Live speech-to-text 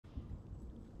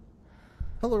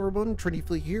Hello everyone,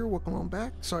 TrendyFlea here, welcome on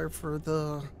back. Sorry for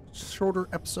the shorter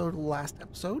episode last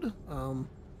episode.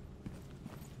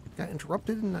 Got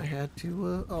interrupted and I had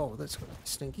to, oh, that's gonna be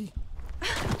stinky.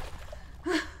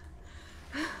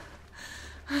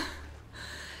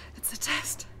 It's a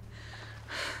test.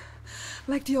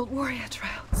 Like the old warrior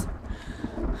trials.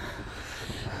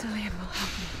 Dillian will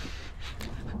help me.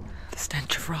 The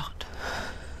stench of rot.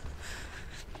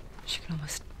 She can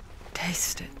almost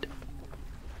taste it.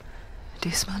 Do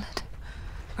you smell it?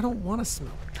 I don't want to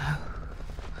smell it. No.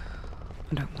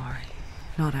 Don't worry.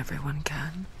 Not everyone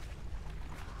can.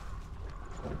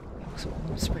 It was a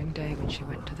warm spring day when she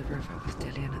went to the river with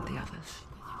Dillian and the others.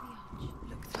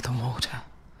 For the water.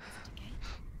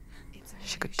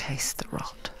 She could taste the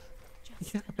rot.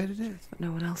 Yeah, I bet it is. But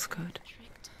no one else could.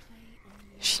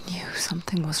 She knew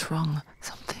something was wrong.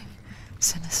 Something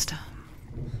sinister.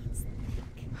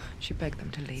 She begged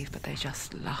them to leave, but they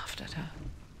just laughed at her.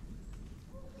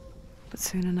 But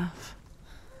soon enough,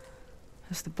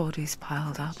 as the bodies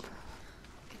piled up,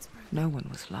 no one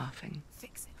was laughing.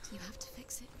 Fix it. You have to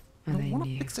fix it. And I they want to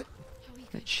knew fix it.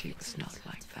 that she was not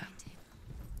like them.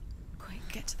 Quick,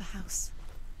 get to the house.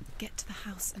 Get to the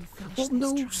house and finish Well, this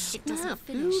no, trial. snap, It doesn't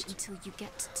finish dude. until you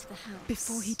get to the house.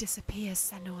 Before he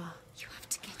disappears, Senua. You have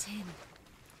to get in.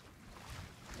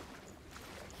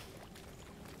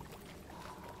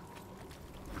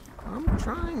 I'm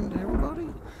trying, everybody.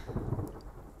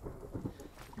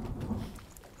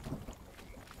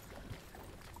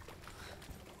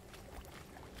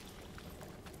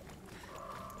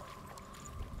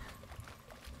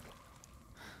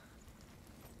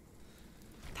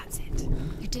 That's it.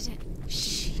 You did it.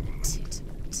 She did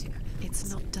too. It's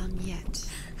not done yet.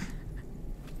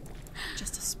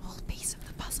 Just a small piece of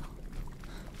the puzzle.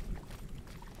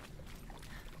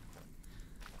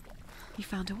 You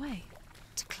found a way.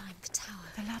 To climb the tower.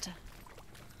 The ladder.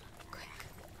 Quick.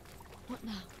 What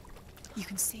now? You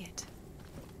can see it.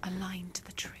 Aligned to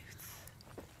the truth.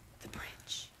 The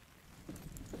bridge.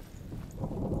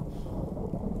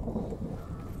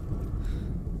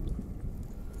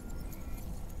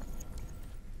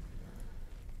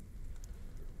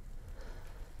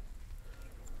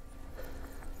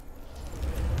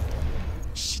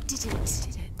 She did it.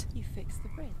 Did it? You fixed the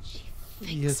bridge.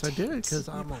 Yes, I did, because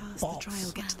I'm You a passed the boss.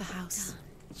 trial. Get to the Well house. done.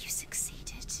 You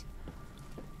succeeded.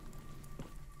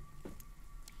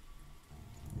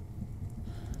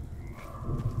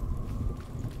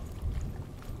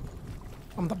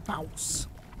 I'm the boss.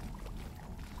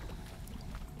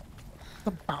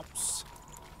 The boss.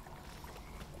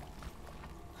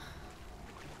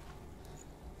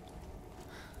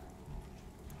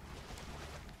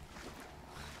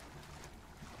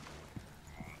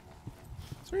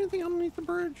 Is there anything underneath the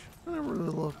bridge? I never really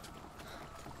looked.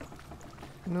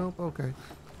 Nope, okay.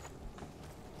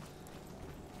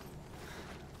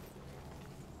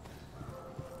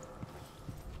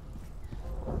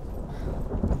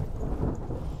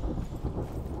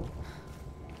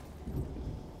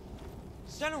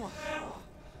 Senua!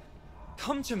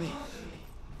 Come to me!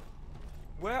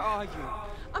 Where are you?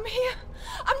 I'm here!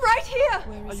 I'm right here!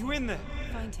 Are you in there?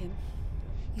 Find him.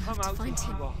 You Come have to out find if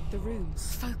you him. are. The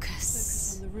rooms.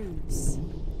 Focus. On the rooms.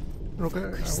 Okay,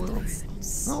 Focus I the will.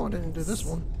 rooms. Oh, I didn't do this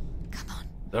one. Come on.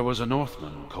 There was a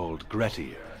Northman called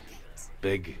Grettir.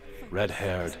 Big,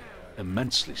 red-haired,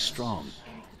 immensely strong.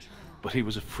 But he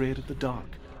was afraid of the dark.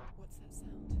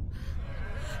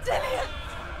 Dillian!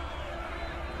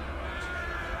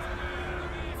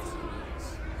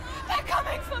 They're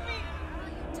coming for me!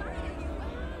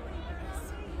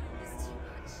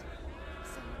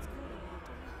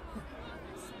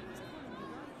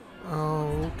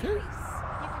 Okay.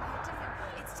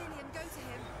 It's Dillian. Go to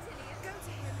him. Dillian, go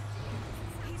to him.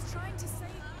 He's trying to save.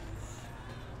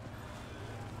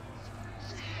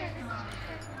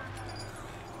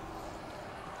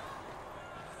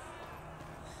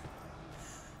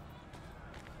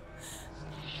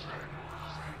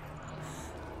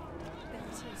 There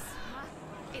it is.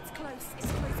 It's close.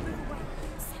 It's close. Move away.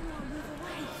 Senua, move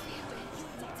away. It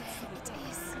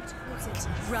is. Towards it.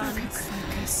 Run.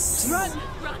 Focus. Run!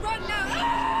 Run now!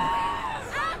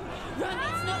 Run.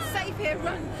 It's not safe here.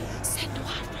 Run. Senua,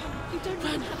 run. You don't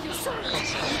run. Have your sword. You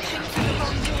came through the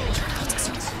wrong door.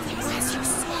 Where's your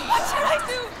sword? What should I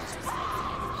do?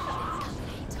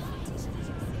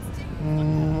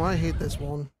 I hate this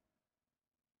one.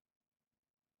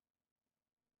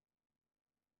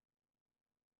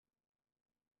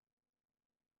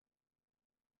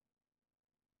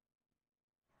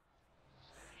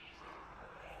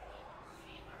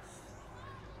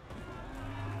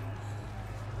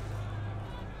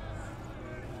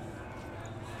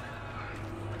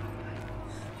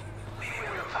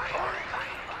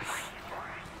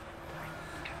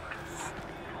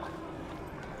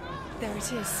 There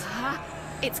it is. Huh?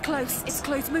 It's close. It's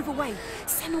close. Move away.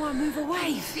 Senua, move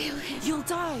away. Feel him. You'll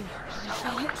die.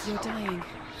 You're dying.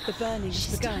 The burning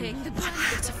has begun. Dying. The burning.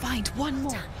 I've got to find one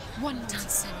more. One more. Done,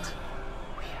 Senua.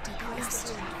 Where's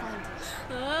the find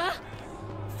it.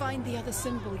 Find the other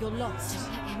symbol. You're lost.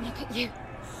 Don't let him look at you.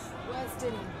 Where's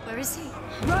Dylan? Where is he?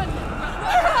 Run!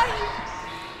 Where are you?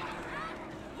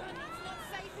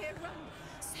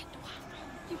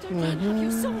 You don't run. Have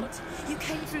your sword. You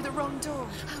came through the wrong door.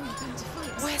 How are you going to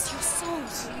fight? Where's your sword?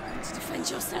 How are you going to defend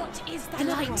yourself? What is that? The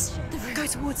light. The room. Go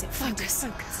towards it. Focus.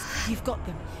 Focus. You've got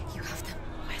them. You have them.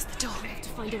 Where's the door? We have to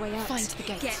find a way out. Find the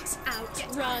gate. Get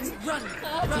out. Run. Run.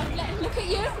 Don't let him look at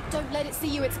you. Don't let it see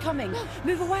you. It's coming.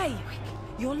 Move away.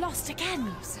 You're lost again.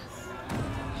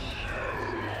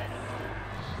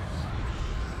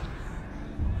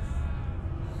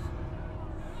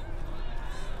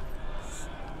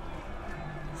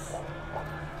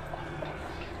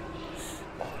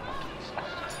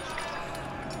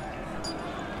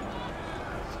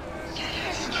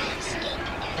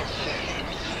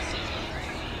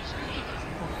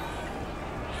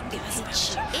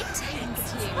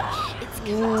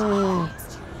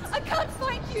 I can't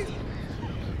find you.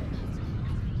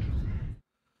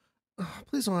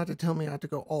 Please don't have to tell me I have to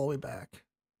go all the way back.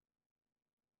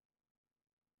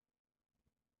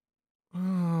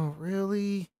 Oh,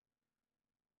 really?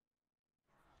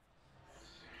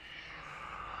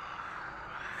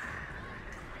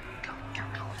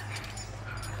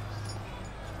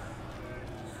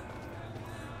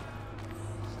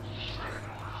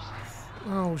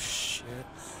 Oh, shit.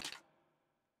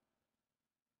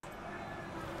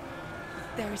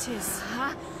 There it is.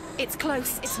 Huh? It's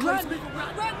close. It's Run. close.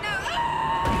 Run now.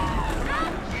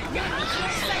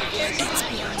 It's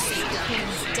beyond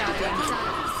safe.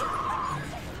 Dying.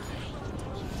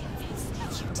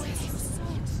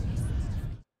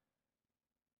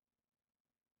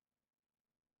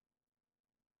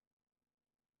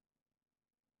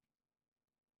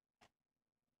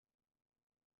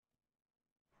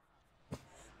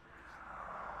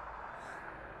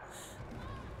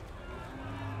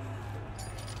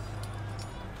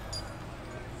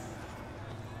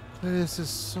 This is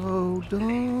so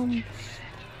dumb.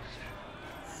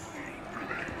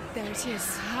 There it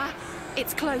is. Huh?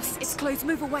 It's close. It's close.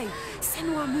 Move away.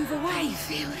 Senua, move away.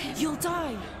 Feel him. You'll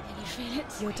die. Can you feel it?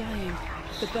 You're dying.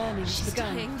 The burning has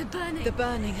begun. Dying. The burning. The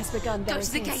burning has begun. There Go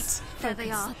to the it gate. is. There they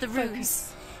Focus. are. The Focus.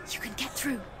 rooms. You can get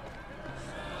through.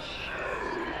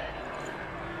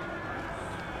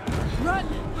 Run!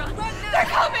 Run. Run now! They're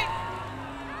coming!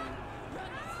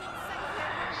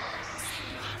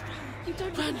 You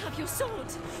don't even have your sword.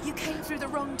 You came through the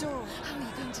wrong door. How are you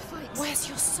going to fight? Where's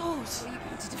your sword? How are you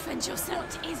going to defend yourself?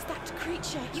 What is that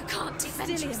creature? You can't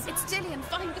defend Dillian. yourself. It's Dillian.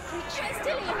 Find the creature. Where's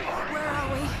Dillian? Where are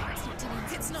we? It's not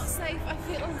Dillian. It's not safe. I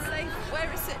feel unsafe.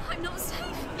 Where is it? I'm not safe.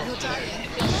 You're dying.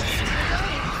 You're lost. You're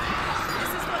dying.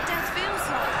 This is what death feels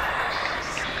like.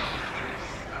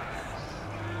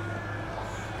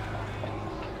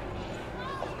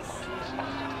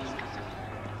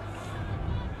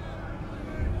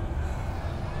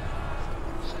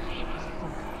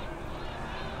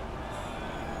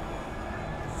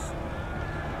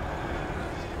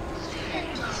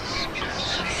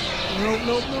 No,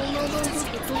 no, no, no, no, don't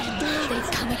do it.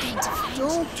 They've come again to fight.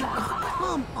 Don't do oh,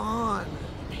 come on.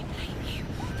 They blame you.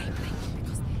 They blame you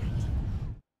because they let you.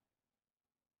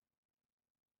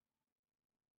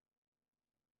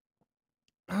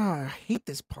 Ah, I hate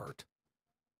this part.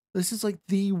 This is like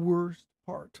the worst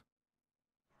part.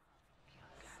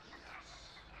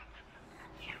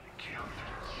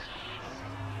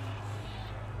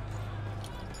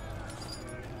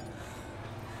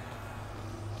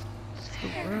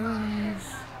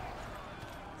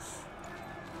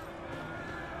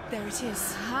 There it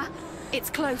is. Huh? It's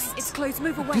close. It's close.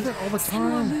 Move away. do that all the Senua,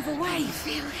 time. move away.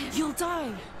 Feel him. You'll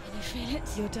die. Can you feel it?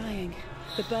 You're dying.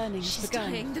 The burning has She's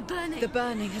begun. dying. The burning. The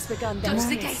burning has begun. Go There to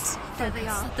the it gate. is. There they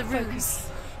are. The Focus.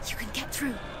 rooms. You can get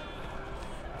through.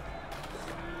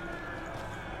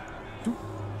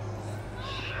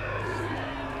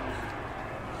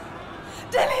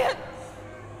 Dillian!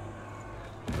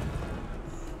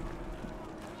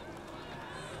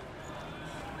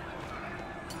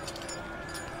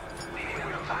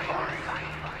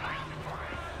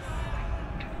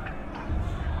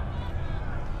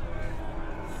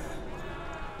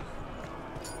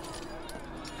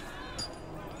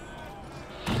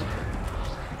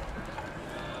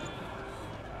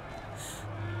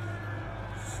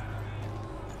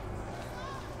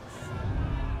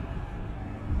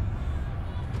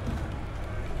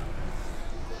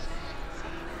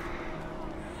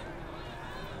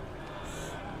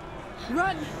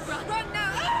 Run! Run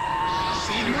now!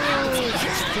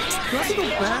 Do I have to go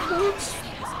backwards?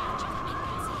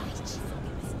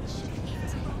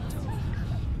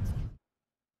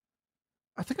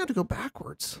 I think I had to go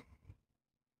backwards.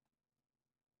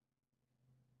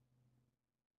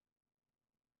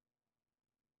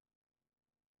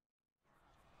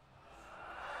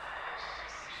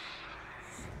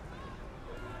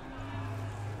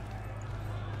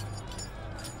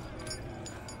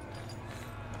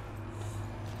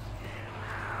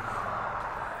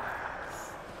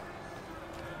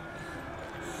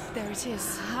 There it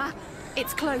is.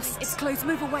 It's close. It's close.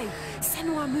 Move away.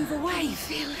 Senua, move away.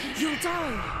 You'll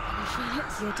die.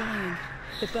 You're dying.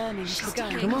 The burning has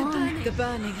begun. Come on. The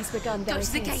burning has begun. There Go it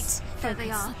to the is. gate. There they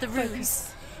Focus. are. The Focus.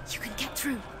 rooms. You can get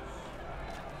through.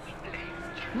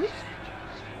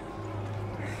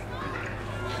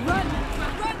 Run!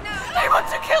 Run now! They want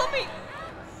to kill me!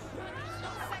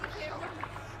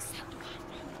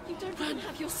 You don't even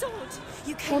have your sword.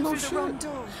 You Oh, came no through shit. the wrong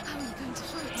door. How are you going to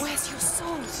fight? Where's your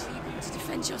sword? Are you going to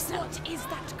defend yourself? What is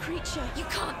that creature? You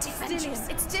can't defend Dillian. yourself.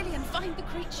 It's Dillian. Find the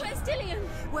creature. Where's Dillian?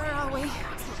 Where are we?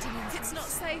 It's not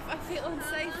safe. I feel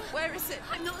unsafe. Where is it?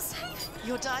 I'm not safe.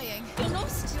 You're dying. You're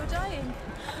lost. You're dying.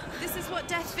 This is what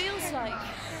death feels like.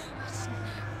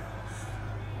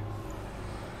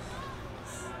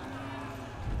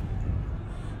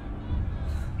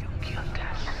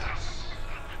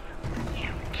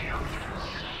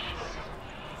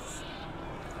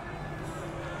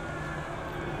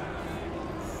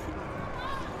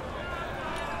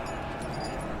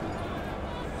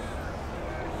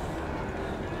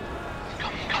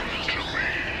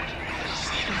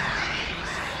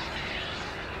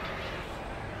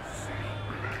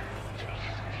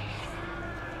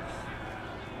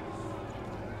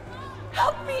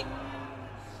 Help me!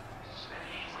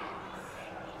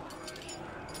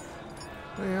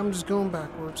 Hey, I'm just going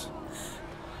backwards.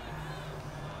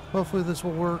 Hopefully this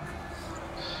will work.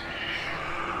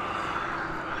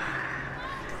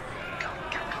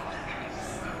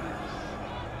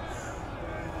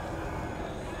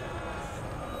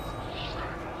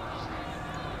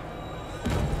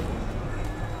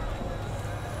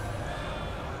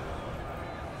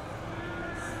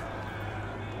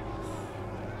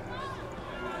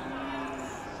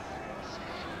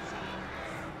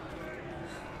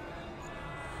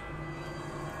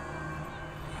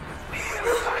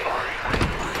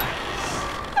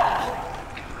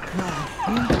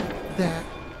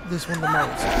 This one the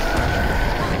most.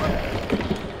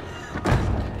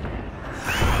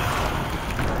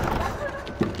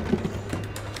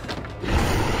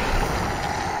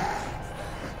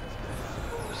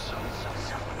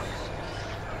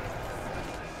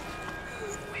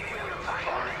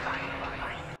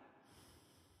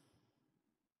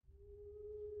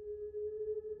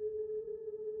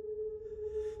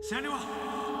 Senua!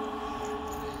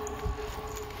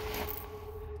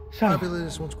 I believe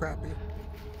this one's crappy.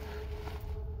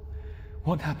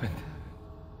 What happened?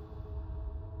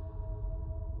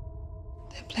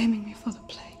 They're blaming me for the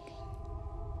plague.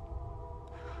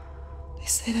 They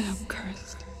say that I'm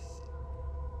cursed.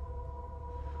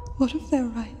 What if they're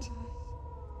right?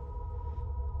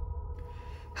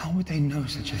 How would they know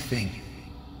such a thing?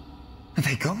 Are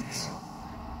they gods?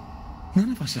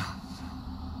 None of us are.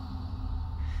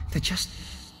 They're just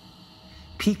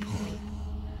people.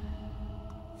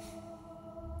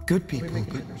 Good people,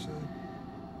 but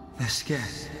they're scared.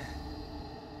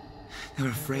 They're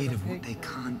afraid of what they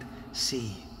can't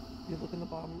see. You look in the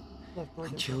bottom left, right.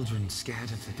 And children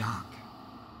scared of the dark.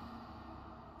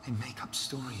 They make up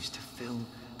stories to fill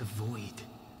the void.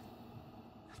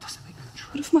 That doesn't make them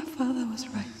true. What if my father was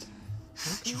right?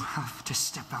 You have to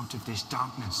step out of this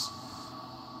darkness.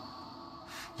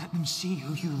 Let them see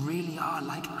who you really are,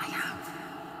 like I have.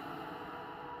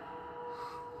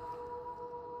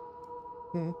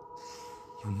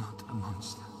 You're not a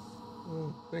monster.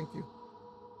 Oh, thank you.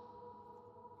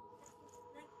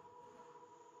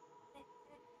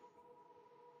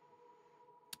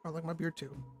 I like my beard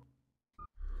too.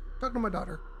 Talking to my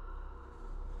daughter.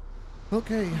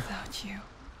 Okay. Without you,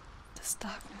 this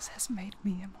darkness has made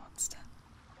me a monster.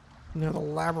 Now the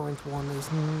labyrinth one is,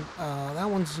 that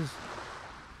one's just...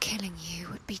 Killing you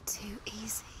would be too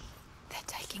easy. They're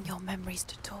taking your memories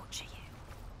to torture you.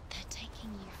 They're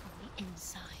taking you from the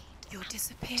inside. You're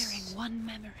disappearing one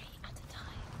memory at a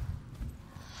time.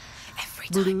 Every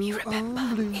time you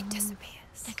remember, it disappears.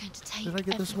 They're going to take Did I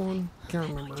get this one? Can't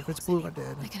remember. If it's blue, I did.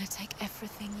 They're going to take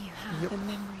everything you have. Yep. The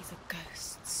memories are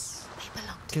ghosts. They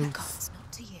belong to the gods,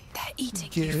 not to you. They're eating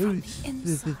you from the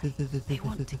inside. They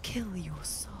want to kill your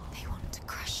soul. They want to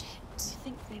crush it. You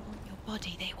think they want your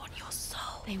body, they want your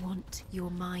soul. They want your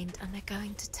mind, and they're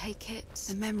going to take it.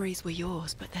 The memories were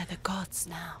yours, but they're the gods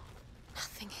now.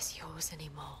 Nothing is yours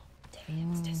anymore.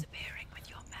 Dillian's disappearing with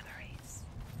your memories.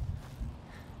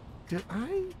 Did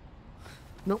I?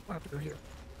 Nope, I have to go here.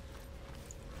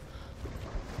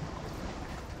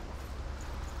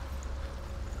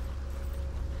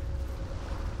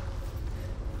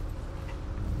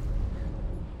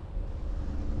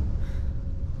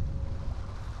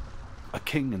 A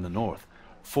king in the north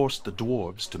forced the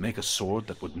dwarves to make a sword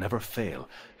that would never fail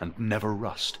and never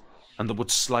rust, and that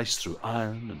would slice through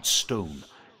iron and stone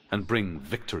and bring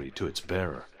victory to its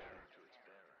bearer.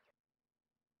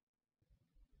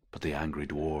 But the angry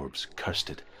dwarves cursed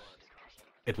it.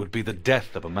 It would be the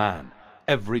death of a man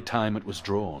every time it was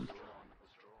drawn,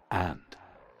 and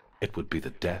it would be the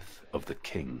death of the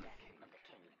king.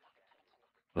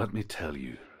 Let me tell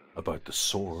you about the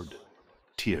sword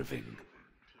Tyrving.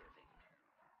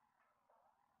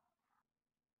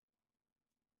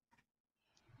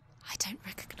 I don't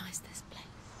recognize this place.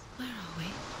 Where are we?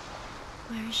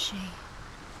 Where is she?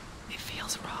 It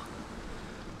feels wrong.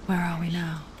 Where are we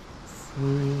now?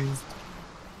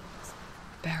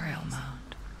 Burial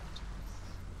mound.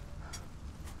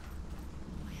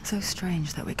 So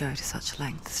strange that we go to such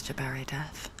lengths to bury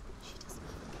death.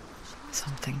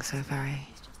 Something so very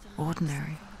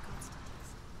ordinary,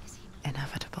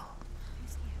 inevitable.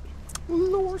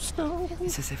 Lore stone.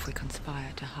 It's as if we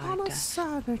conspire to hide On a death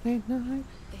Saturday night.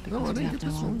 because we didn't have get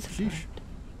no this one. answer for Sheesh. it.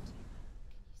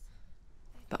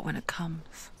 But when it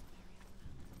comes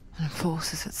and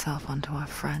forces itself onto our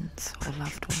friends or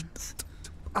loved ones,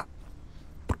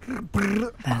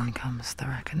 then comes the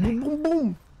reckoning. Boom,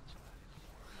 boom.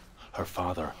 Her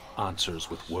father answers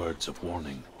with words of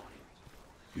warning.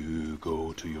 You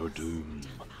go to your doom.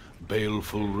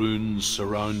 Baleful runes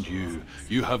surround you.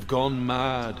 You have gone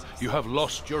mad. You have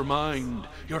lost your mind.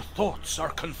 Your thoughts are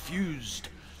confused.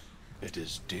 It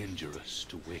is dangerous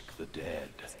to wake the dead.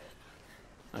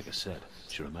 Like I said,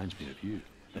 she reminds me of you.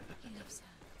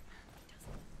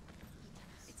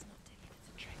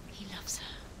 He loves her.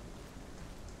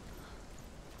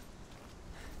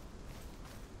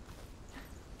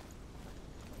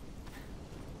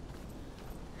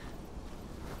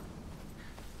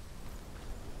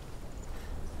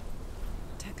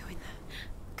 Don't go in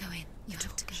there. Go in. You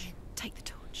have to go in. Take the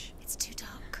torch. It's too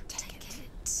dark. Take it.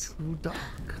 Too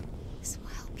dark. This will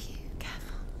help you.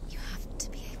 Careful. You have to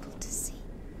be able to see.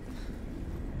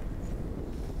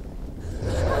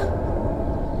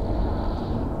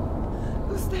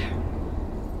 Who's there?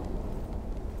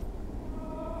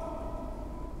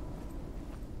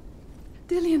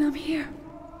 Dillian, I'm here.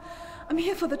 I'm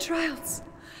here for the trials.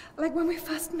 Like when we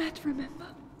first met, remember?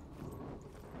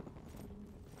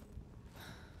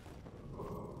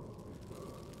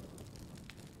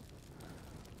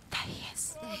 There he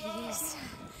is. There he is.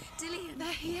 Dillian.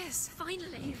 There he is.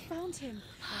 Finally. You found him.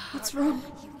 What's wrong?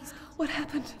 What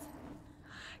happened?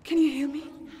 Can you hear me?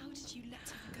 How did you let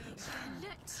him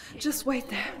go? Just wait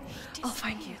there. I'll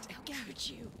find you. Could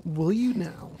you? Will you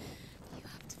now? You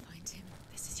have to find him.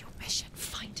 This is your mission.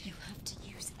 Find him. You have to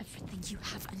use everything you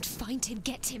have and find him.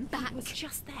 Get him back. He was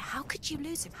just there. How could you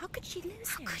lose him? How could she lose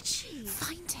him? How could she?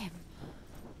 Find him.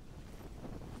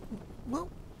 Well,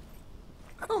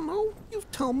 I don't know. You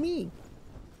tell me.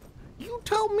 You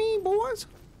tell me, boys.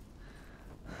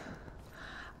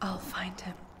 I'll find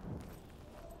him.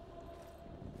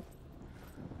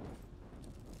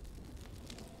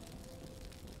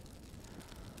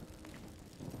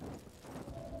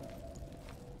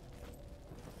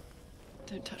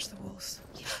 Don't touch the walls.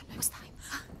 You don't know. What's that?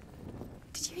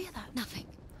 Did you hear that? Nothing.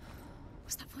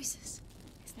 Was that voices?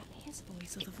 Is that his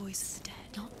voice or the voice of the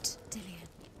dead? Not Dillian.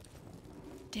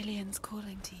 Dillian's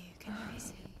calling to you. Can you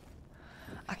Is he?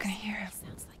 I can hear him.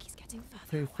 Sounds like he's getting further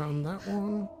Okay, away. found that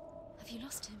one. Have you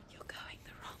lost him? You're going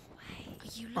the wrong way.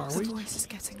 Are you Are lost? we? The voice is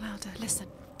getting louder. Listen.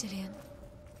 Dillian.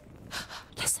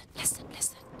 Listen, listen,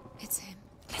 listen. It's him.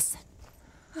 Listen.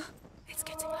 It's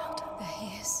getting louder. There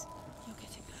he is. You're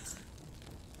getting closer.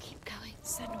 Keep going.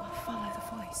 Senua, follow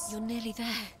the voice. You're nearly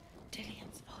there.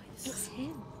 Dillian's voice. It's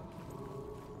him.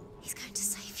 He's going to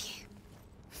save you.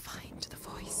 Find the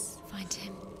voice. Find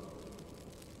him.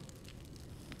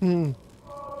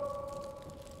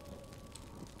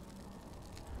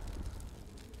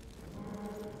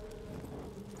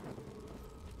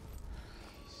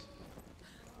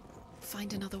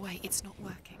 Find another way. It's not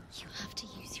working. You have to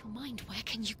use your mind. Where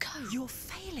can you go? You're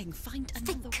failing. Find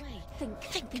another way.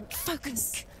 Think.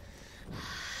 Focus.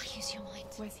 Use your mind.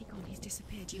 Where's he gone? He's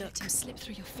disappeared. You let him slip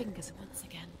through your fingers once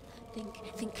again.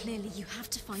 Think clearly. You have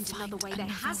to find Find another way. There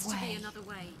another has to way. be another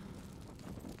way.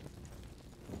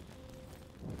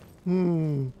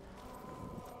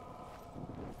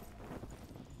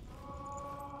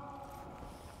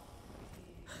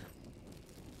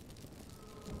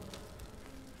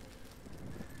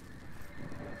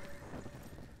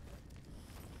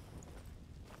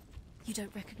 You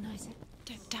don't recognize it?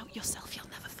 Don't doubt yourself, you'll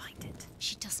never find it.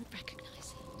 She doesn't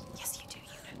recognize it. Yes, you do.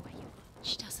 You know where you are.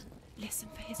 She doesn't. Listen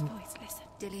for his voice. Listen.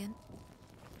 Dillian,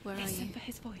 where are you? Listen for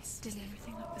his voice. Does Dillian.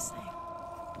 everything look the same?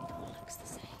 It all looks the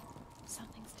same.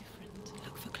 Something's different.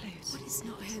 Look for clues. What is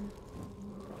not him?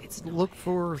 It's not Look him.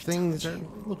 for things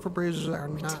that look for braziers that are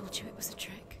I not told you it was a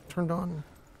trick. turned on.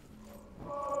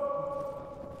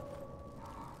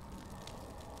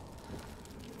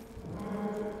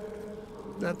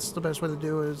 That's the best way to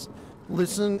do it, is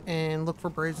listen and look for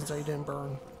braziers that you didn't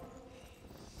burn.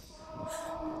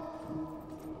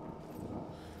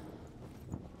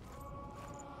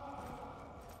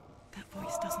 That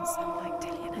voice doesn't sound like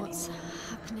Dillian What's anymore.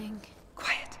 happening?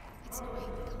 Quiet. It's not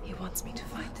him. He wants me to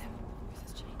find him.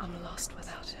 I'm lost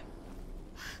without him.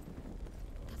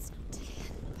 That's not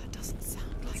Dillian. That doesn't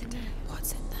sound What's like in there?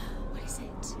 What's in there? What is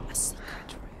it? A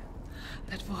secret room.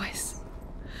 That voice.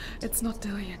 It's not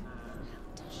Dillian.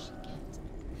 How does she get?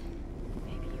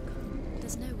 Maybe you can't.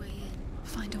 There's no way in.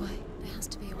 Find a way. There has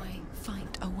to be a way.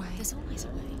 Find a way. There's always a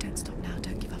way. Don't stop now.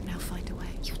 Don't give up now. Find a way.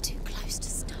 You're too close to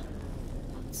stop.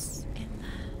 What's In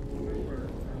there.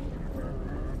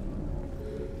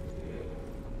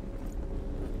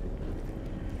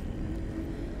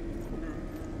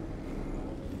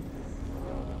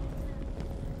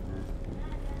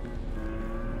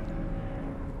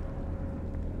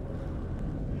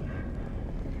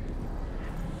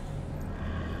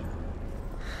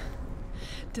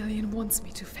 Dillian wants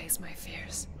me to face my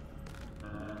fears.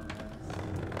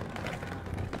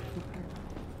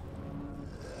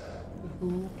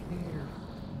 Who cares?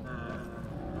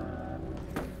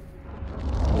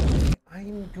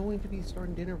 I'm going to be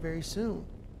starting dinner very soon.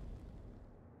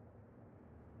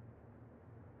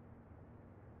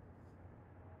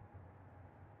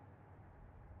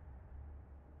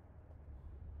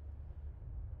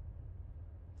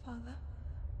 Father?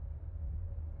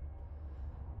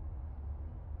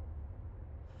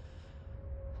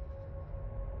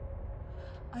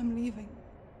 I'm leaving.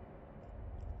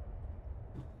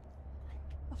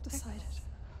 I've decided.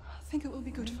 I think it will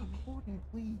be good for me. Recording,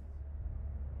 please.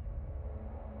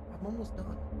 I'm almost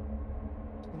done.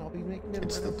 And I'll be making it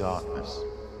It's right the up. darkness.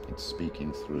 It's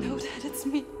speaking through No, you. Dad, it's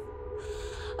me.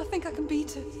 I think I can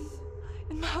beat it.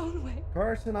 In my own way.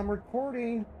 Carson, I'm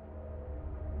recording.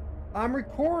 I'm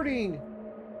recording.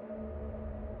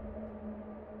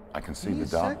 I can see Give me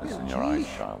the a darkness second, in your eyes,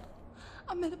 gee. child.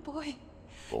 I met a boy.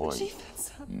 Boy. The chief and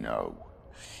son. No.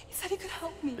 He said he could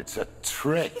help me. It's a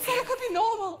trick. He said I could be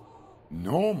normal.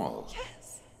 Normal.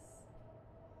 Yes.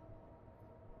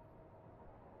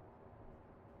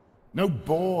 No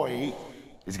boy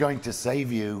is going to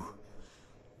save you.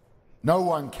 No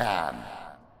one can.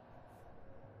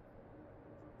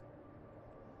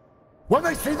 When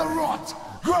they see the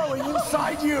rot growing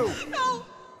inside you, No.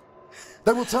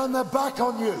 they will turn their back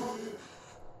on you.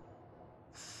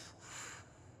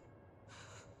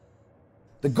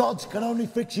 The gods can only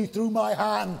fix you through my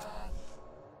hand.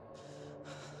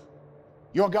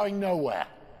 You're going nowhere.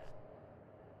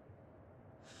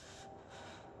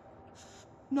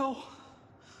 No.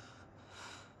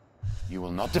 You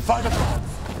will not defy the gods.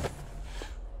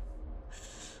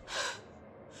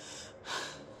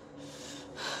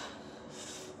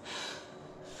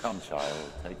 Come, child,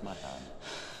 take my hand.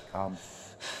 Come.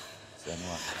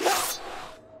 Senua.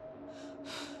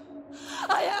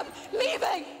 I am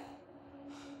leaving.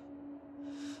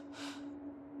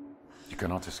 You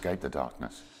cannot escape the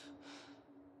darkness.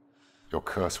 Your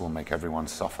curse will make everyone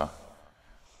suffer.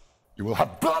 You will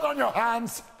have blood on your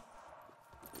hands!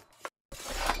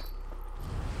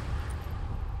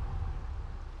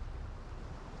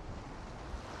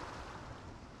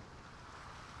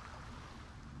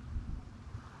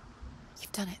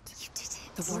 You've done it. You did it.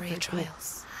 The warrior Okay, cool.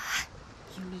 trials.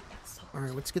 You need that sword. All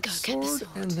right, let's get the Go get the sword,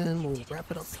 sword. and then we'll wrap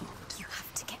it up here. You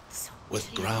have to get the sword.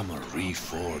 With grammar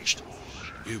reforged,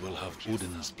 you will have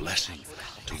Odin's blessing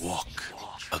to walk,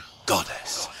 a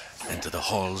goddess, into the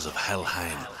halls of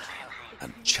Helheim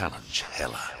and challenge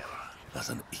Hela as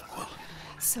an equal.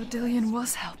 So Dillian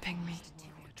was helping me.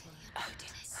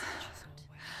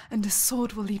 And the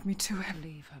sword will lead me to him.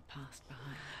 Leave her past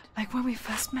behind Like when we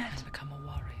first met. and become a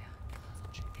warrior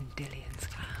in Dillian's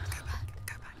clan.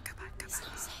 It's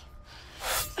not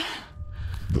safe.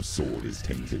 The sword is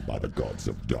tainted by the gods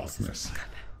of darkness.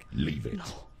 Leave it. No.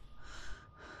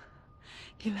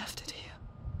 He left it here.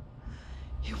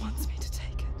 He wants me to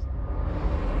take it.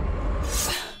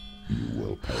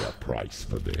 price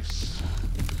for this.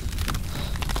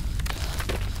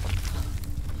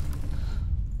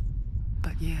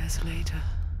 But years later,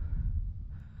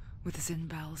 with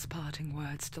Zinbal's parting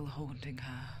words still haunting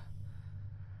her,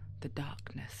 the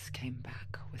darkness came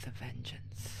back with a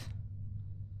vengeance.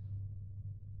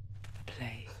 The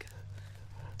plague.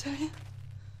 Darian?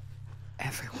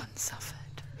 Everyone suffered.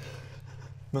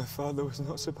 My father was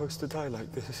not supposed to die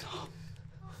like this.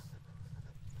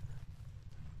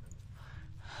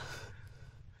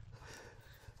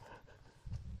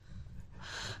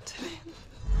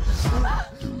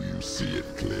 Do you see it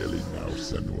clearly now,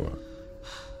 Senua?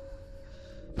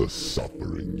 The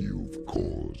suffering you've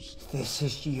caused. This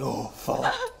is your fault.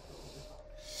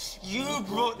 You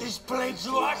brought this plague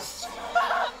to us!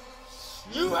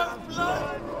 You have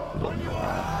blood on your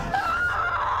hands!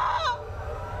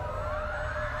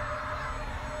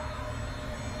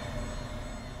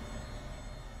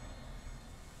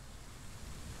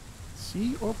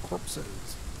 Sea or corpses?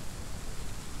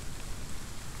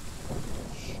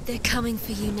 They're coming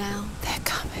for you now. They're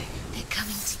coming. They're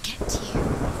coming to get you.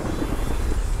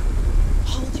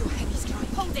 Hold your heavy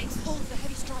strike. Hold it. Hold the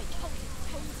heavy strike. Hold it.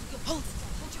 Hold it.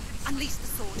 Hold your heavy strike. Unleash the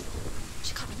sword.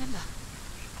 She can't remember.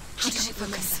 How does she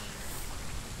focus?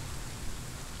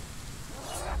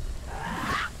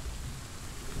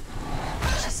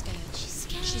 She's scared. She's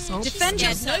scared. She's Oh. Defend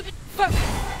yourself.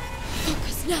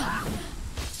 Focus now.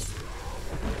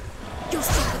 You're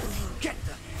stronger than him. Get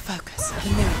them. Focus. The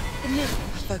mirror. The mirror.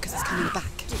 Focus is coming back.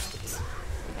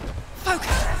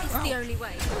 Focus. It's the only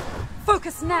way.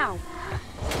 Focus now.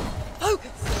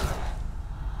 Focus.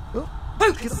 Oh.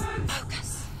 Focus.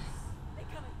 Focus. They're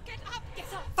coming. Get up.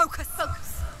 Get up. Focus.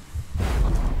 Focus.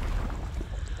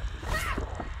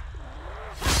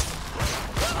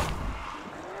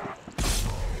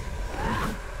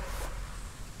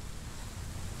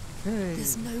 Okay.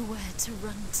 There's nowhere to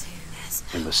run to. There's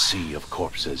In the sea of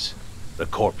corpses, the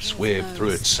corpse waved through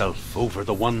itself over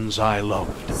the ones I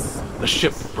loved. The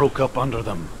ship broke up under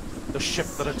them. The ship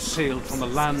that had sailed from the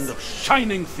land of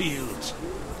shining fields.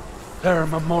 Their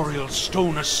memorial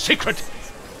stone is sacred.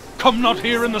 Come not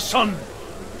here in the sun.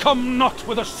 Come not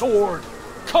with a sword.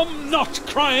 Come not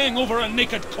crying over a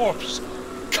naked corpse.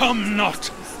 Come not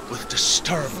with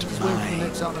disturbed Let's wait for the mind.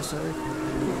 next Odyssey.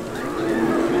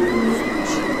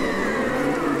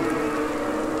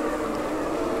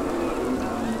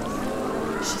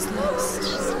 She's lost.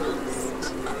 She's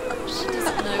lost. She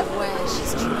doesn't know where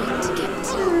she's trying to get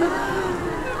to.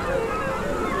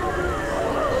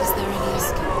 Is there any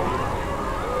escape?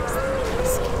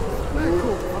 Very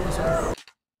cool. Odyssey.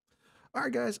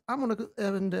 Alright guys, I'm going to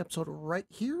end the episode right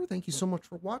here. Thank you so much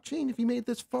for watching. If you made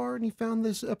this far and you found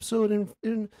this episode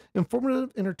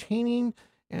informative, entertaining,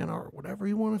 and or whatever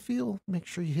you want to feel, make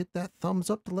sure you hit that thumbs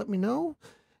up to let me know.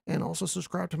 And also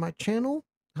subscribe to my channel.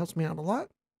 Helps me out a lot.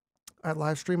 I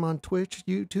live stream on Twitch,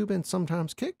 YouTube, and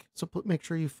sometimes Kick, so make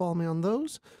sure you follow me on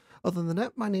those. Other than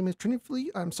that, my name is TrendyFlea.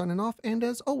 I'm signing off, and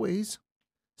as always,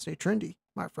 stay trendy,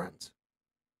 my friends.